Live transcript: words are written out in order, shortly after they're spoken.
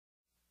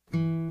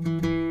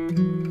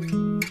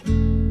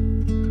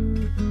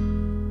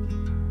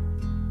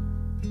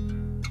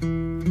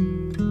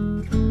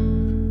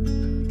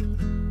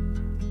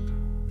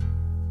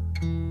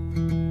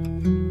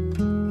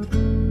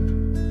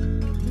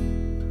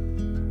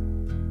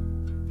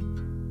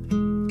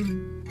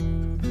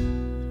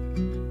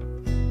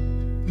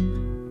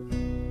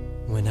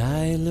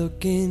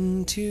look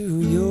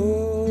into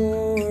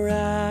your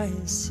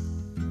eyes,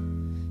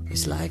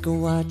 it's like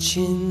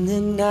watching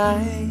the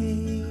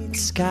night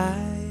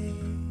sky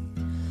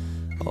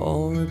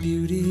or a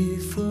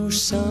beautiful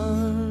sunrise.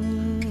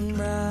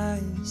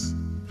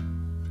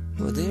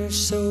 Well, there's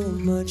so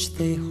much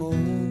they hold,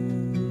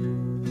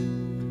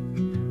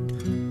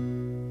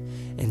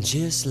 and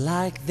just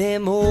like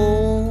them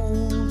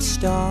old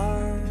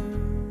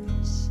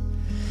stars,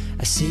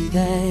 I see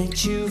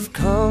that you've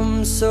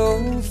come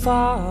so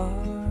far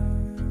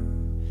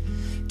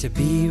to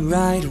be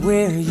right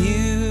where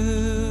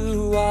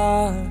you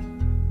are.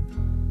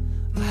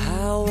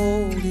 How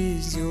old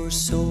is your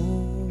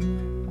soul?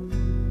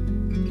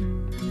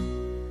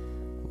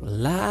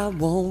 Well, I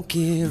won't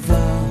give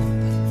up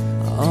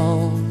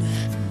on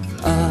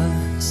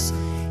us,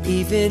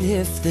 even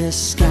if the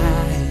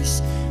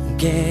skies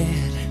get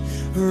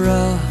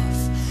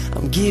rough.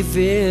 I'm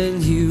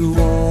giving you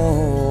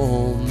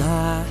all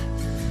my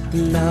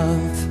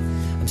love.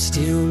 I'm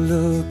still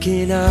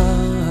looking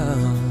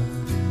up,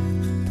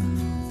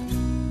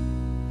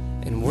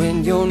 and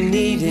when you're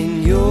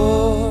needing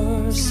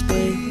your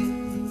space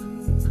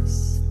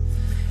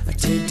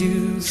to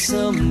do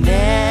some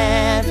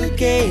navigating,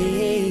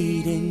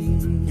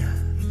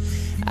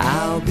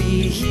 I'll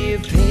be here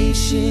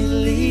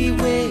patiently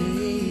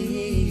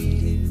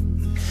waiting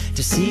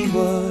to see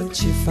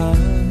what you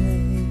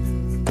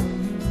find.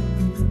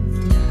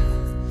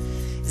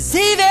 'Cause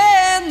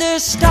even the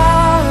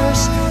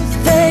stars,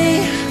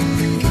 they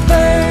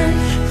burn,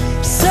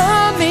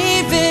 some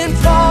even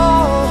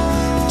fall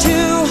to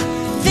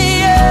the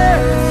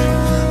earth.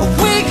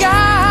 We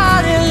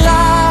got a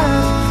lot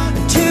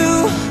to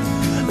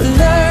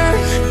learn.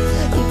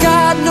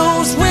 God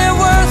knows we're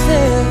worth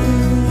it.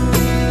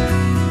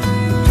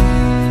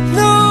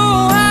 No,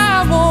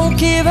 I won't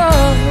give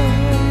up.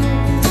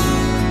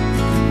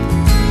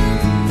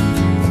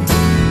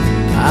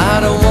 I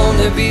don't want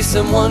to be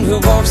someone who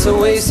walks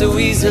away so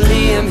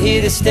easily. I'm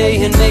here to stay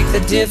and make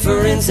the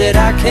difference that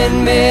I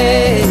can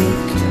make.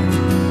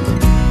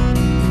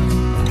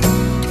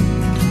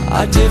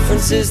 Our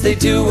differences, they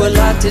do a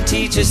lot to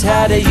teach us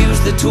how to use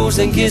the tools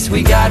and gifts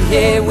we got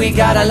here. We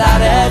got a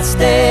lot at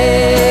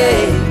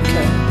stake,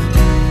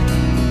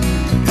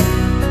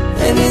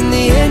 and in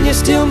the end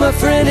you're still my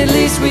friend. At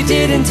least we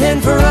did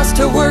intend for us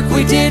to work.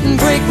 We didn't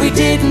break, we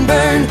didn't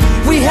burn.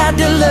 We had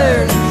to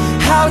learn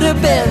how to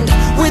bend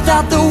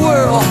without the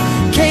world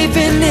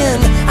caving in.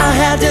 I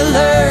had to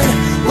learn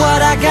what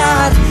I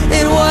got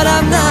and what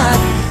I'm not,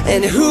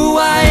 and who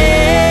I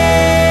am.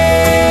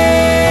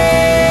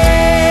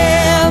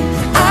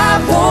 I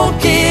won't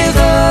give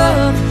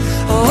up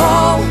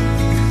on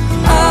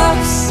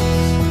us,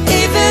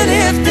 even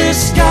if the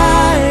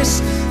skies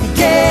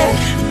get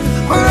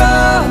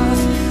rough.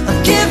 I'm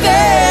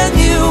giving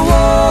you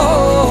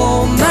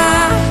all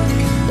my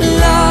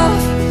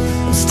love.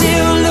 I'm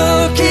still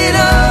looking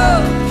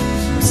up,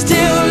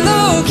 still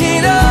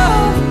looking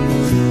up.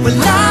 Well,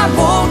 I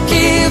won't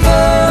give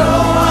up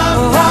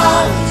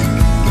on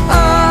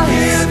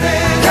us.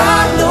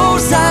 God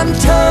knows I'm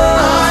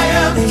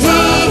tough.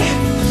 He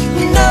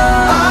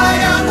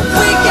knows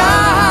we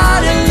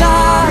got a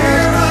lot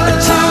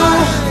to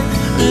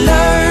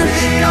learn.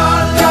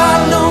 God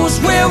knows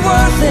we're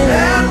worth it.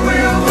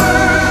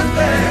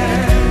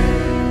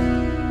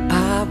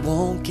 I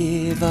won't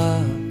give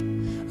up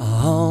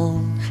on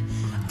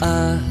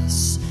us,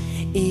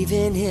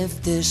 even if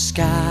the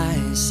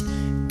skies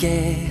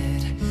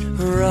get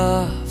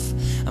rough.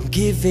 I'm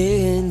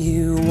giving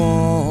you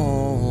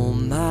all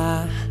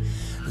my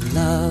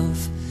love.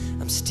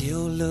 I'm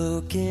still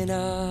looking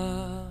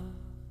up.